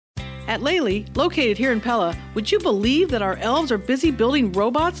At Lely, located here in Pella, would you believe that our elves are busy building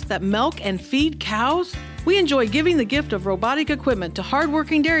robots that milk and feed cows? We enjoy giving the gift of robotic equipment to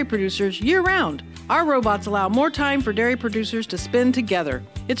hardworking dairy producers year-round. Our robots allow more time for dairy producers to spend together.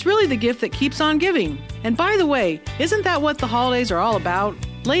 It's really the gift that keeps on giving. And by the way, isn't that what the holidays are all about?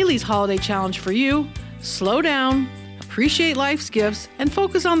 Lely's holiday challenge for you: slow down, appreciate life's gifts, and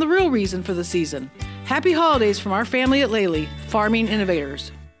focus on the real reason for the season. Happy holidays from our family at Lely, Farming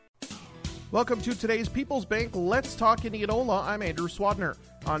Innovators. Welcome to today's People's Bank Let's Talk Indianola. I'm Andrew Swadner.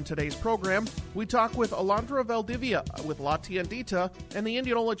 On today's program, we talk with Alondra Valdivia with La Tiendita and the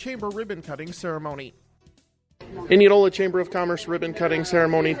Indianola Chamber ribbon cutting ceremony. Indianola Chamber of Commerce ribbon cutting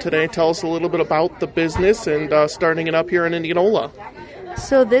ceremony today. Tell us a little bit about the business and starting it up here in Indianola.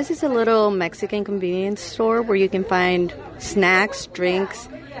 So this is a little Mexican convenience store where you can find snacks, drinks,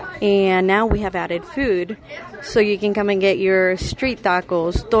 and now we have added food. So you can come and get your street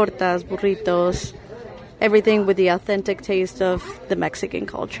tacos, tortas, burritos, everything with the authentic taste of the Mexican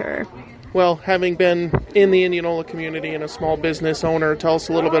culture. Well, having been in the Indianola community and a small business owner, tell us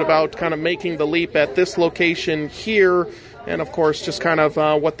a little bit about kind of making the leap at this location here, and of course just kind of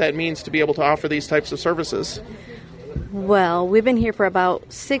what that means to be able to offer these types of services. Well, we've been here for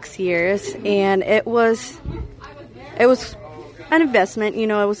about 6 years, and it was an investment. It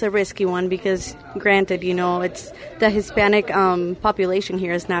was a risky one because, granted, it's the Hispanic population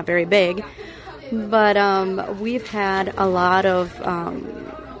here is not very big, but we've had a lot of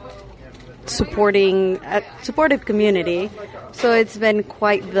supportive community, so it's been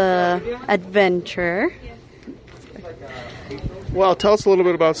quite the adventure. Well, tell us a little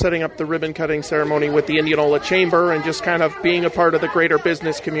bit about setting up the ribbon cutting ceremony with the Indianola Chamber and just kind of being a part of the greater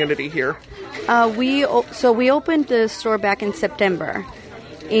business community here. We opened the store back in September,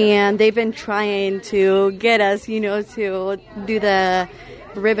 and they've been trying to get us, to do the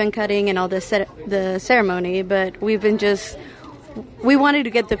ribbon cutting and all the ceremony, but we wanted to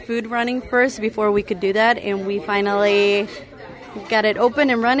get the food running first before we could do that, and we finally got it open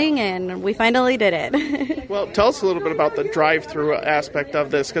and running, and we finally did it. Well, tell us a little bit about the drive-through aspect of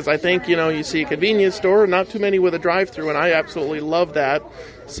this, because I think, you see a convenience store, not too many with a drive-through, and I absolutely love that.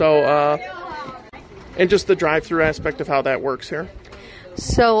 So, and just the drive-through aspect of how that works here.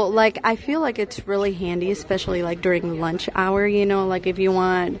 So, I feel like it's really handy, especially, during lunch hour, if you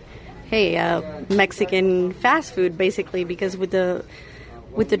want, Mexican fast food, basically, because with the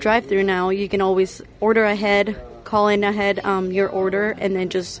drive-through now, you can always order ahead, call in ahead your order, and then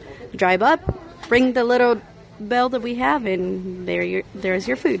just drive up, bring the little bell that we have, and there's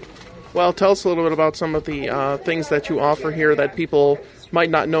your food. Well, tell us a little bit about some of the things that you offer here that people might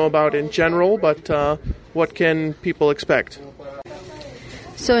not know about in general, but what can people expect?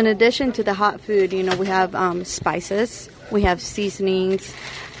 So in addition to the hot food, we have spices, we have seasonings.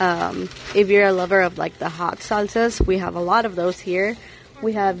 If you're a lover of the hot salsas, we have a lot of those here.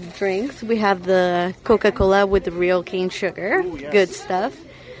 We have drinks. We have the Coca-Cola with the real cane sugar. Ooh, yes. Good stuff.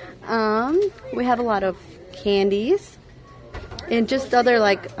 We have a lot of candies. And just other,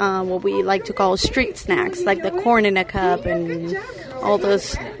 what we like to call street snacks, like the corn in a cup and all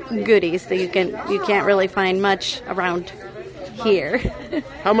those goodies that you can't really find much around here.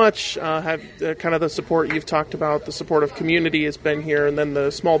 How much have kind of the support you've talked about, the support of community has been here, and then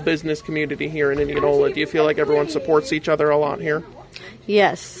the small business community here in Indianola? Do you feel like everyone supports each other a lot here?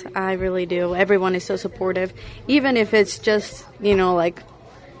 Yes, I really do. Everyone is so supportive. Even if it's just,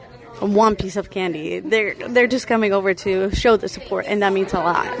 one piece of candy, they're just coming over to show the support, and that means a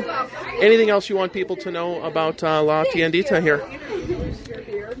lot. Anything else you want people to know about La Tiendita here?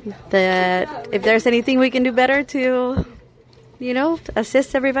 That if there's anything we can do better to,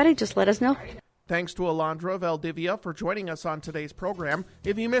 assist everybody, just let us know. Thanks to Alondra Valdivia for joining us on today's program.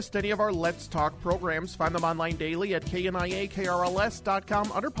 If you missed any of our Let's Talk programs, find them online daily at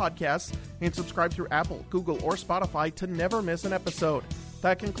kniakrls.com under podcasts and subscribe through Apple, Google, or Spotify to never miss an episode.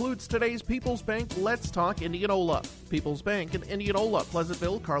 That concludes today's People's Bank Let's Talk Indianola. People's Bank in Indianola,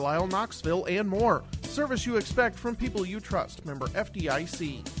 Pleasantville, Carlisle, Knoxville, and more. Service you expect from people you trust. Member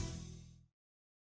FDIC.